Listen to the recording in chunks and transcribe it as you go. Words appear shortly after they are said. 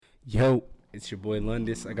Yo, it's your boy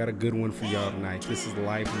Lundis. I got a good one for y'all tonight. This is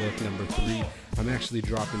live look number 3. I'm actually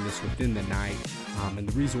dropping this within the night. And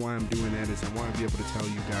the reason why I'm doing that is I want to be able to tell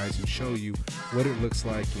you guys and show you what it looks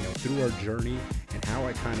like, through our journey and how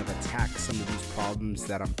I kind of attack some of these problems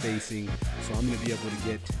that I'm facing. So I'm going to be able to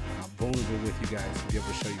get vulnerable with you guys and be able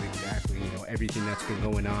to show you exactly, everything that's been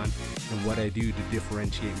going on and what I do to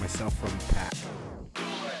differentiate myself from the pack.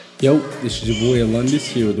 Yo, this is your boy Alundis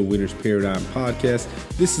here with the Winner's Paradigm Podcast.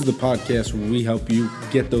 This is the podcast where we help you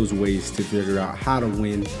get those ways to figure out how to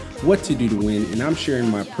win, what to do to win, and I'm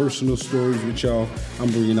sharing my personal stories with y'all.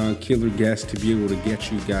 I'm bringing on killer guests to be able to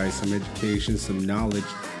get you guys some education, some knowledge,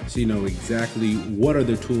 so you know exactly what are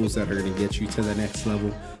the tools that are going to get you to the next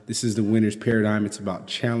level. This is the Winner's Paradigm. It's about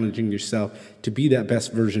challenging yourself to be that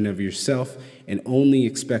best version of yourself and only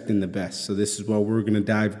expecting the best. So this is where we're going to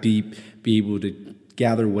dive deep, be able to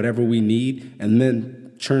gather whatever we need, and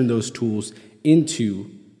then turn those tools into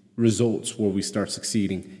results where we start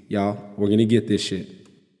succeeding. Y'all, we're going to get this shit.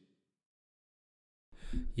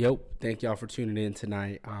 Yo, thank y'all for tuning in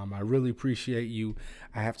tonight. I really appreciate you.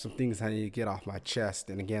 I have some things I need to get off my chest.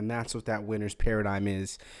 And again, that's what that winner's paradigm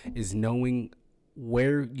is knowing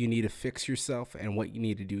where you need to fix yourself and what you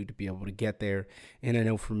need to do to be able to get there. And I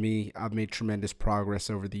know for me, I've made tremendous progress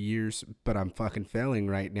over the years, but I'm fucking failing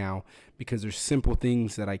right now because there's simple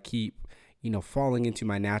things that I keep, falling into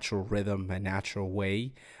my natural rhythm, my natural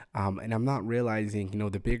way. And I'm not realizing,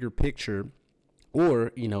 the bigger picture.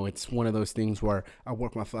 Or, it's one of those things where I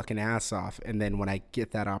work my fucking ass off. And then when I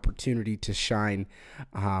get that opportunity to shine,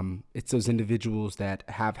 it's those individuals that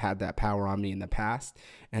have had that power on me in the past.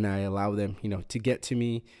 And I allow them, to get to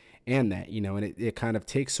me and that, and it kind of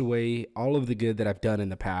takes away all of the good that I've done in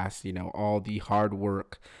the past. All the hard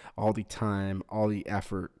work, all the time, all the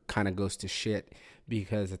effort kind of goes to shit.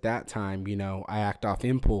 Because at that time, I act off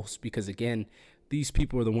impulse. Because again, these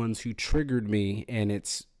people are the ones who triggered me. And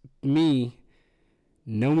it's me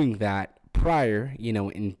knowing that prior,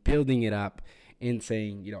 and building it up and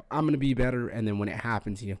saying, I'm going to be better. And then when it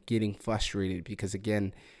happens, getting frustrated because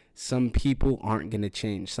again, some people aren't going to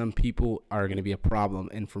change. Some people are going to be a problem.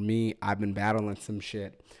 And for me, I've been battling some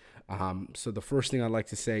shit. So the first thing I'd like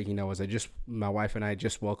to say, is my wife and I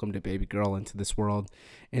just welcomed a baby girl into this world,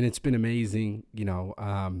 and it's been amazing,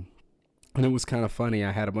 and it was kind of funny.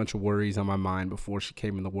 I had a bunch of worries on my mind before she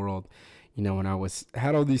came in the world. And I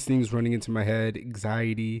had all these things running into my head,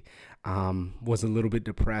 anxiety, was a little bit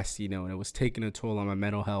depressed, and it was taking a toll on my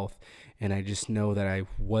mental health. And I just know that I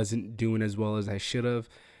wasn't doing as well as I should have.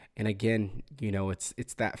 And again,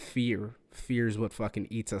 it's that fear. Fear is what fucking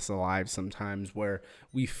eats us alive sometimes, where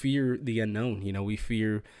we fear the unknown. We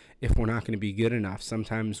fear if we're not going to be good enough.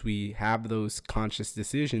 Sometimes we have those conscious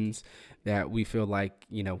decisions that we feel like,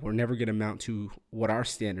 we're never going to amount to what our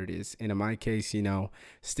standard is. And in my case,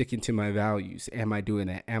 sticking to my values. Am I doing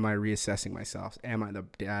that? Am I reassessing myself? Am I the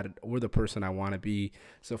dad or the person I want to be?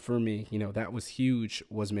 So for me, that was huge,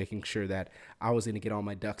 was making sure that I was going to get all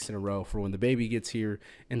my ducks in a row for when the baby gets here.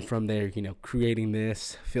 And from there, creating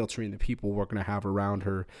this, filtering the people we're going to have around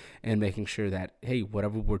her, and making sure that, hey,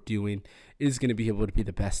 whatever we're doing is going to be able to be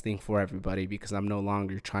the best thing for everybody, because I'm no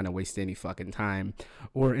longer trying to waste any fucking time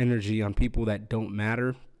or energy on people that don't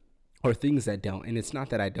matter or things that don't. And it's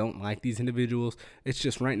not that I don't like these individuals. It's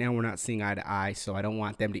just right now we're not seeing eye to eye. So I don't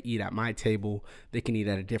want them to eat at my table. They can eat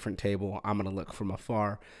at a different table. I'm going to look from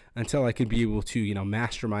afar until I can be able to,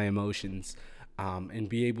 master my emotions, and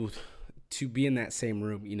be able to be in that same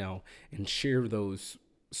room, and share those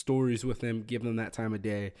stories with them, give them that time of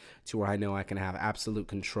day to where I know I can have absolute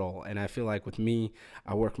control. And I feel like with me,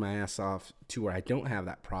 I work my ass off to where I don't have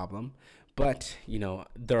that problem. But,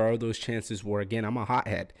 there are those chances where, again, I'm a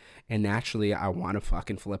hothead, and naturally I want to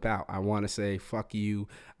fucking flip out. I want to say, fuck you.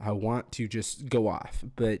 I want to just go off,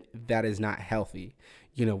 but that is not healthy.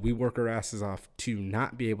 We work our asses off to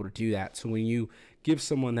not be able to do that. So when you give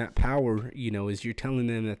someone that power, is you're telling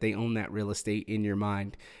them that they own that real estate in your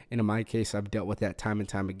mind. And in my case, I've dealt with that time and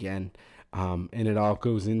time again. And it all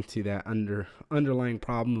goes into that underlying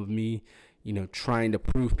problem of me, trying to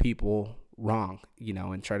prove people wrong,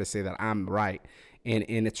 and try to say that I'm right, and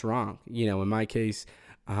it's wrong. In my case,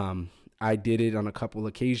 I did it on a couple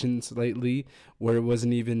occasions lately where it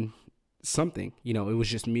wasn't even something, it was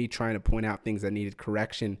just me trying to point out things that needed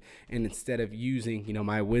correction. And instead of using,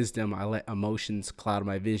 my wisdom, I let emotions cloud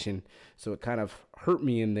my vision. So it kind of hurt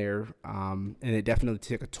me in there. And it definitely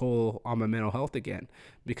took a toll on my mental health again,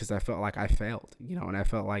 because I felt like I failed, and I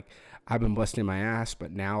felt like I've been busting my ass,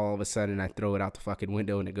 but now all of a sudden I throw it out the fucking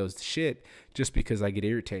window and it goes to shit just because I get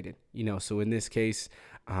irritated, So in this case,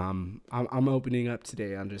 I'm opening up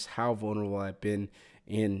today on just how vulnerable I've been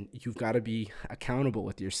And you've got to be accountable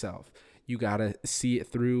with yourself. You got to see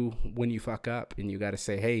it through when you fuck up, and you got to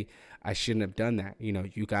say, hey, I shouldn't have done that.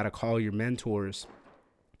 You got to call your mentors.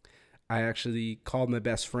 I actually called my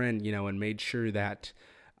best friend, and made sure that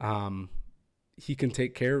he can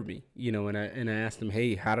take care of me, and I asked him,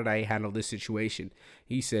 hey, how did I handle this situation?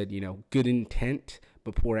 He said, good intent,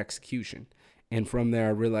 but poor execution. And from there,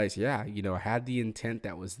 I realized, yeah, I had the intent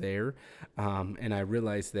that was there. And I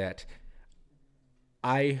realized that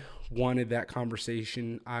I wanted that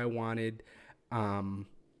conversation. I wanted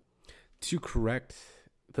to correct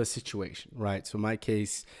the situation, right? So in my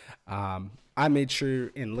case, I made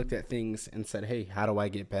sure and looked at things and said, hey, how do I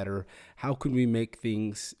get better? How can we make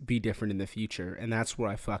things be different in the future? And that's where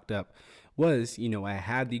I fucked up was, I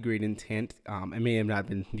had the great intent. It may have not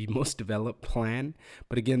been the most developed plan,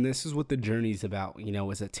 but again, this is what the journey is about,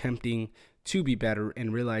 is attempting to be better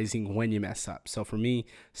and realizing when you mess up. So for me,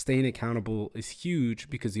 staying accountable is huge,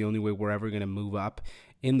 because the only way we're ever going to move up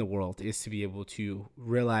in the world is to be able to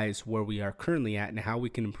realize where we are currently at and how we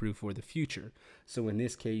can improve for the future. So in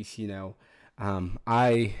this case,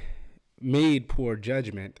 I made poor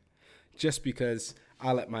judgment just because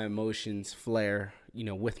I let my emotions flare,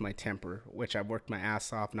 with my temper, which I worked my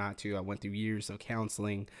ass off not to. I went through years of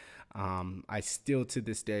counseling. I still to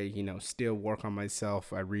this day, still work on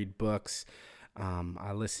myself. I read books.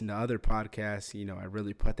 I listen to other podcasts. I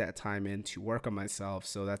really put that time in to work on myself.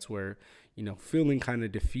 So that's where, feeling kind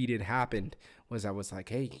of defeated happened. Was I was like,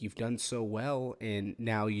 hey, you've done so well, and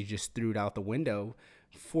now you just threw it out the window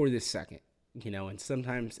for this second. And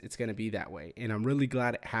sometimes it's going to be that way. And I'm really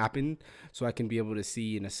glad it happened, so I can be able to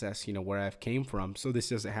see and assess, where I've came from, so this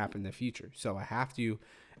doesn't happen in the future. So I have to,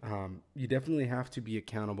 you definitely have to be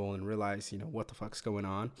accountable and realize, what the fuck's going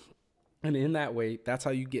on. And in that way, that's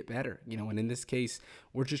how you get better, and in this case,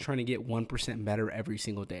 we're just trying to get 1% better every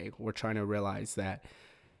single day. We're trying to realize that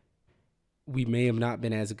we may have not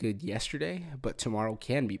been as good yesterday, but tomorrow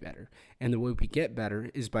can be better. And the way we get better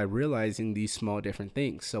is by realizing these small different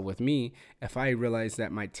things. So with me, if I realize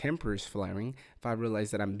that my temper is flaring, if I realize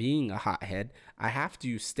that I'm being a hothead, I have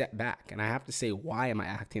to step back and I have to say, why am I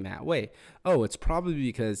acting that way? Oh, it's probably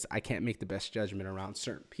because I can't make the best judgment around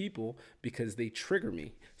certain people because they trigger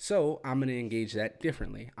me. So I'm going to engage that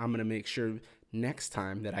differently. I'm going to make sure next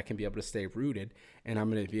time that I can be able to stay rooted, and I'm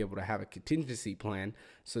going to be able to have a contingency plan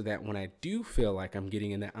so that when I do feel like I'm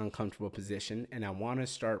getting in that uncomfortable position and I want to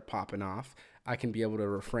start popping off, I can be able to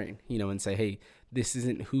refrain, and say, hey, this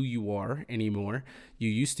isn't who you are anymore. You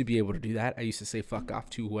used to be able to do that. I used to say fuck off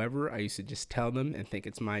to whoever. I used to just tell them and think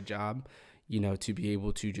it's my job, to be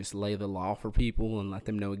able to just lay the law for people and let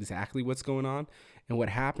them know exactly what's going on. And what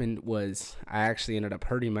happened was I actually ended up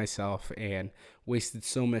hurting myself and wasted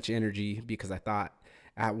so much energy because I thought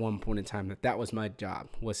at one point in time that was my job,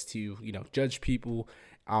 was to, judge people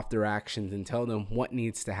off their actions and tell them what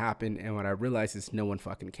needs to happen. And what I realized is no one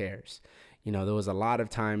fucking cares. There was a lot of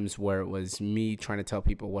times where it was me trying to tell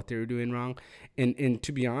people what they were doing wrong. And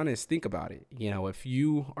to be honest, think about it. If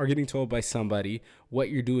you are getting told by somebody what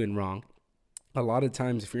you're doing wrong, a lot of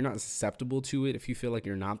times, if you're not susceptible to it, if you feel like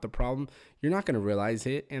you're not the problem, you're not going to realize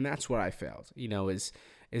it. And that's where I failed,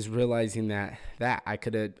 is realizing that I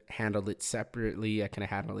could have handled it separately. I could have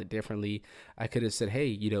handled it differently. I could have said,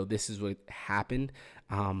 hey, this is what happened.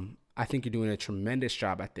 I think you're doing a tremendous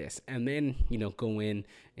job at this. And then, go in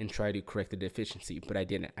and try to correct the deficiency. But I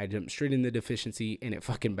didn't. I jumped straight in the deficiency and it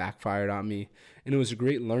fucking backfired on me. And it was a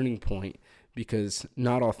great learning point, because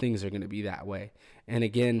not all things are going to be that way. And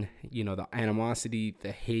again, the animosity,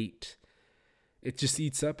 the hate, it just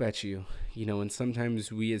eats up at you, and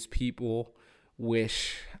sometimes we as people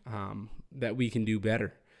wish that we can do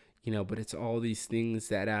better, but it's all these things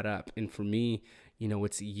that add up. And for me,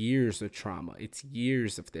 it's years of trauma. It's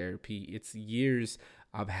years of therapy. It's years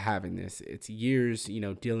of having this. It's years,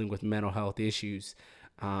 dealing with mental health issues.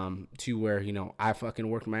 To where, I fucking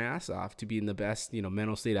worked my ass off to be in the best,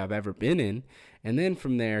 mental state I've ever been in. And then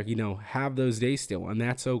from there, have those days still. And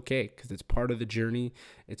that's okay, because it's part of the journey.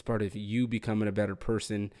 It's part of you becoming a better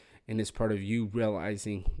person. And it's part of you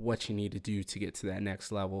realizing what you need to do to get to that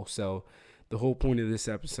next level. So the whole point of this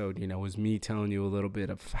episode, was me telling you a little bit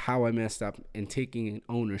of how I messed up and taking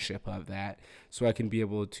ownership of that, so I can be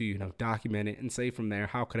able to, document it and say from there,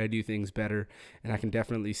 how could I do things better? And I can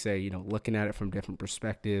definitely say, looking at it from different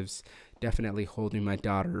perspectives, definitely holding my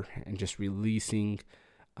daughter and just releasing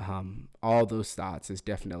all those thoughts has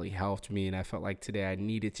definitely helped me. And I felt like today I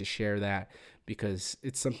needed to share that, because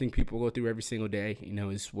it's something people go through every single day,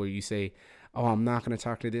 is where you say, oh, I'm not going to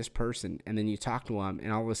talk to this person. And then you talk to them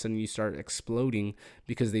and all of a sudden you start exploding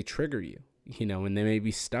because they trigger you, and they may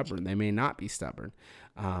be stubborn. They may not be stubborn.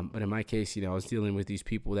 But in my case, I was dealing with these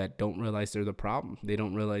people that don't realize they're the problem. They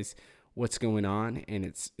don't realize what's going on, and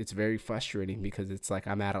it's very frustrating because it's like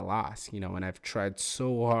I'm at a loss, and I've tried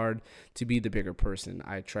so hard to be the bigger person.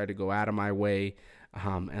 I try to go out of my way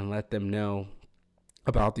and let them know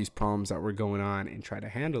about these problems that were going on and try to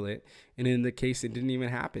handle it. And in the case, it didn't even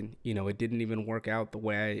happen. It didn't even work out the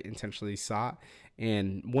way I intentionally saw it.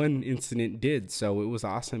 And one incident did. So it was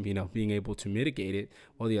awesome, being able to mitigate it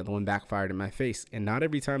while the other one backfired in my face. And not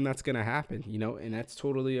every time that's going to happen, and that's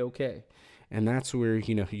totally okay. And that's where,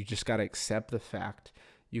 you just got to accept the fact.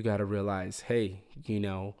 You got to realize, hey,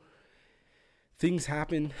 things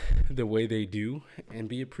happen the way they do and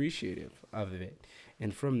be appreciative of it.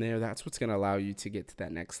 And from there, that's what's going to allow you to get to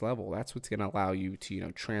that next level. That's what's going to allow you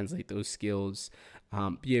to, translate those skills,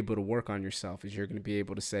 be able to work on yourself, as you're going to be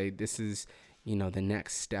able to say, this is, the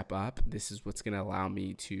next step up. This is what's going to allow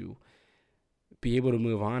me to be able to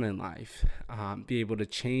move on in life, be able to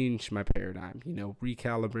change my paradigm,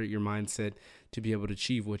 recalibrate your mindset to be able to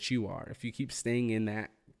achieve what you are. If you keep staying in that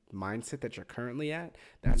mindset that you're currently at,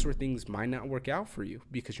 that's where things might not work out for you,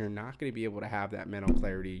 because you're not going to be able to have that mental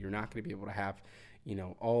clarity. You're not going to be able to have,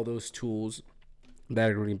 all those tools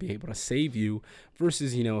that are going to be able to save you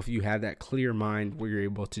versus, if you have that clear mind where you're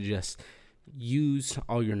able to just use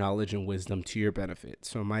all your knowledge and wisdom to your benefit.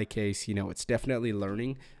 So in my case, it's definitely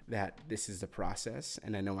learning that this is the process,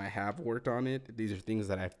 and I know I have worked on it. These are things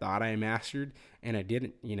that I thought I mastered and I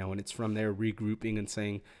didn't, and it's from there regrouping and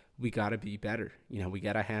saying, we got to be better. We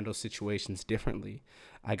got to handle situations differently.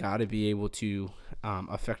 I got to be able to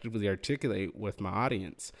effectively articulate with my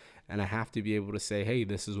audience. And I have to be able to say, hey,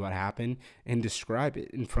 this is what happened, and describe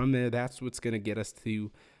it. And from there, that's what's going to get us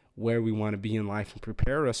to where we want to be in life and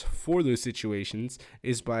prepare us for those situations,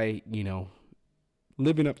 is by,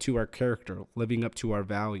 living up to our character, living up to our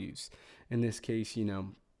values. In this case,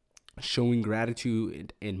 showing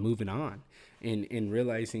gratitude and moving on, and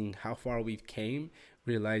realizing how far we've came,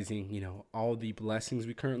 realizing, all the blessings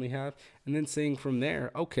we currently have, and then saying from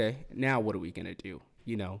there, okay, now what are we going to do?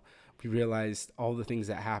 We realized all the things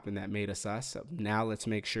that happened that made us us. Now let's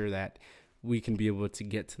make sure that we can be able to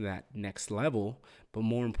get to that next level, but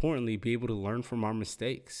more importantly, be able to learn from our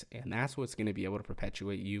mistakes. And that's what's going to be able to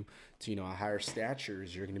perpetuate you to, a higher stature.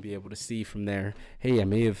 Is you're going to be able to see from there, hey, I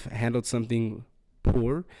may have handled something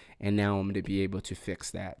poor, and now I'm going to be able to fix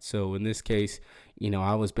that. So in this case,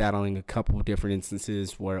 I was battling a couple of different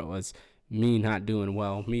instances where it was me not doing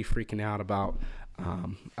well, me freaking out about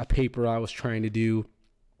a paper I was trying to do,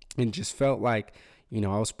 and just felt like, I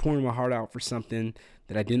was pouring my heart out for something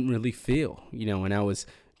that I didn't really feel, and I was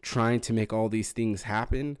trying to make all these things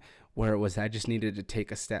happen, where it was I just needed to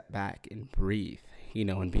take a step back and breathe,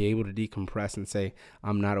 and be able to decompress and say,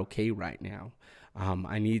 I'm not okay right now.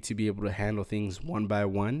 I need to be able to handle things one by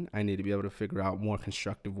one. I need to be able to figure out more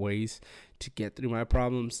constructive ways to get through my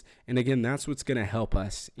problems. And again, that's what's going to help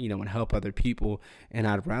us, and help other people. And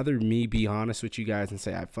I'd rather me be honest with you guys and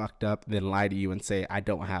say I fucked up than lie to you and say I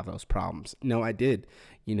don't have those problems. No, I did.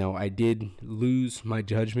 I did lose my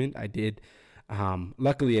judgment. I did.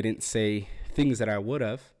 Luckily, I didn't say things that I would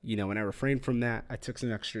have, and I refrained from that. I took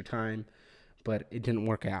some extra time, but it didn't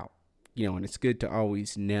work out, and it's good to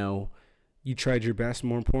always know you tried your best,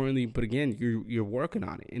 more importantly, but again, you're working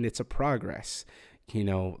on it, and it's a progress.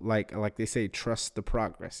 Like they say, trust the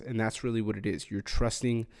progress, and that's really what it is. You're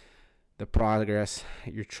trusting the progress.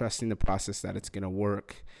 You're trusting the process that it's going to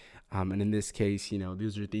work. And in this case,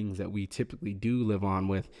 these are things that we typically do live on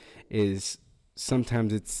with. Is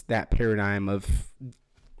sometimes it's that paradigm of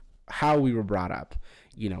how we were brought up,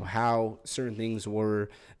 how certain things were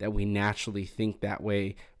that we naturally think that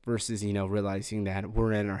way versus, realizing that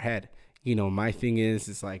we're in our head. My thing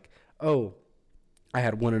is like, oh, I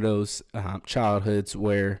had one of those childhoods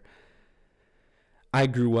where I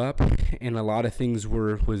grew up and a lot of things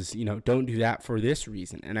was, don't do that for this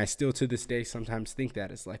reason. And I still to this day sometimes think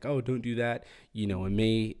that it's like, oh, don't do that. It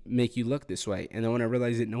may make you look this way. And then when I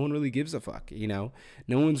realize it, no one really gives a fuck. No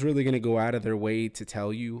one's really going to go out of their way to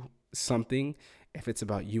tell you something if it's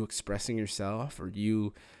about you expressing yourself or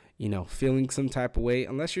you, feeling some type of way,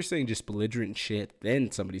 unless you're saying just belligerent shit,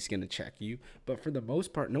 then somebody's going to check you. But for the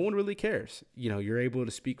most part, no one really cares. You're able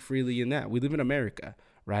to speak freely in that. We live in America,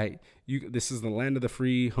 right? This is the land of the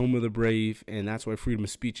free, home of the brave, and that's why freedom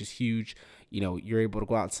of speech is huge. You're able to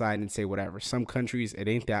go outside and say whatever. Some countries, it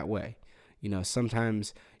ain't that way.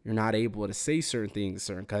 Sometimes you're not able to say certain things in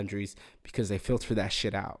certain countries because they filter that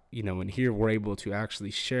shit out, and here we're able to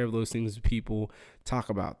actually share those things with people, talk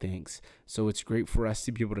about things. So it's great for us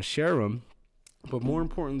to be able to share them, but more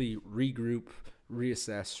importantly, regroup,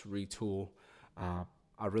 reassess, retool.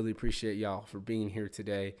 I really appreciate y'all for being here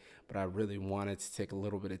today, but I really wanted to take a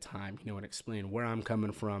little bit of time, and explain where I'm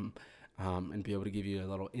coming from, and be able to give you a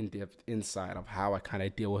little in-depth insight of how I kind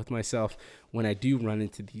of deal with myself when I do run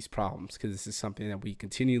into these problems, because this is something that we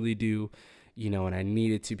continually do, and I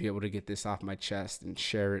needed to be able to get this off my chest and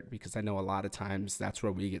share it, because I know a lot of times that's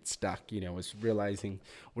where we get stuck, is realizing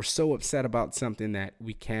we're so upset about something that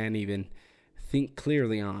we can't even think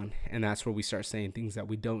clearly on, and that's where we start saying things that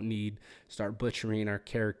we don't need, start butchering our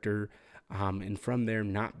character, and from there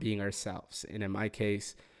not being ourselves. And in my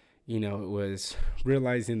case, it was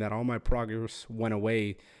realizing that all my progress went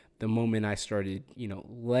away the moment I started,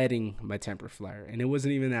 letting my temper flare. And it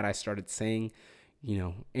wasn't even that I started saying,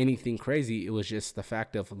 anything crazy. It was just the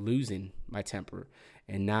fact of losing my temper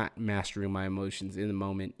and not mastering my emotions in the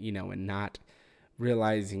moment, and not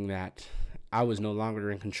realizing that I was no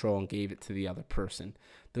longer in control and gave it to the other person.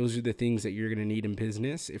 Those are the things that you're going to need in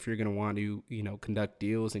business if you're going to want to, conduct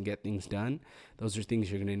deals and get things done. Those are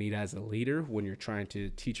things you're going to need as a leader when you're trying to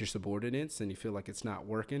teach your subordinates and you feel like it's not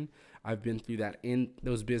working. I've been through that in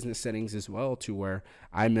those business settings as well, to where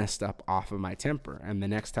I messed up off of my temper. And the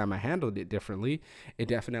next time I handled it differently, it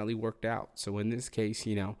definitely worked out. So in this case,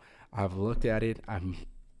 I've looked at it, I'm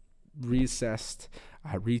reassessed,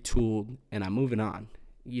 I retooled, and I'm moving on.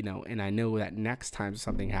 And I know that next time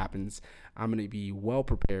something happens, I'm going to be well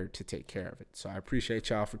prepared to take care of it. So I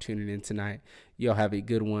appreciate y'all for tuning in tonight. Y'all have a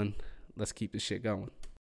good one. Let's keep this shit going.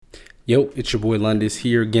 Yo, it's your boy Lundis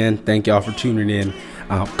here again. Thank y'all for tuning in.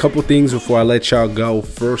 A couple things before I let y'all go.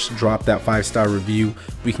 First, drop that 5-star review.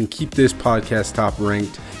 We can keep this podcast top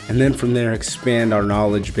ranked, and then from there expand our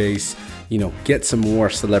knowledge base. Get some more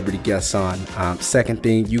celebrity guests on. Second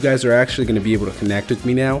thing, you guys are actually going to be able to connect with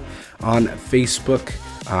me now on Facebook,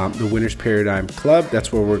 the Winners Paradigm Club.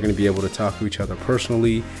 That's where we're going to be able to talk to each other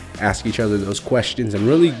personally, ask each other those questions, and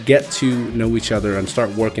really get to know each other and start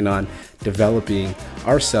working on developing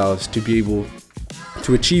ourselves to be able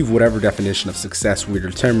to achieve whatever definition of success we're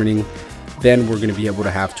determining. Then we're going to be able to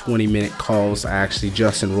have 20-minute calls. I actually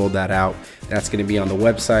just enrolled that out. That's going to be on the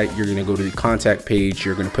website. You're going to go to the contact page.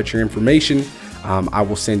 You're going to put your information. I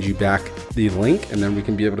will send you back the link, and then we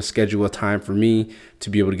can be able to schedule a time for me to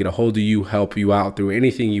be able to get a hold of you, help you out through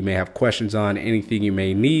anything you may have questions on, anything you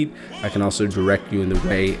may need. I can also direct you in the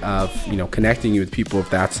way of, connecting you with people if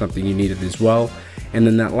that's something you needed as well. And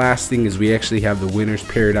then that last thing is we actually have the Winners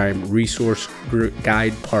Paradigm Resource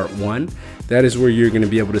Guide Part 1. That is where you're going to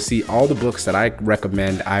be able to see all the books that I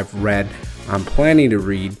recommend, I've read, I'm planning to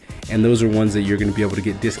read, and those are ones that you're going to be able to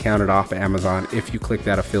get discounted off of Amazon if you click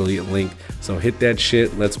that affiliate link. So hit that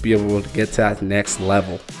shit. Let's be able to get to that next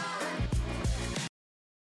level.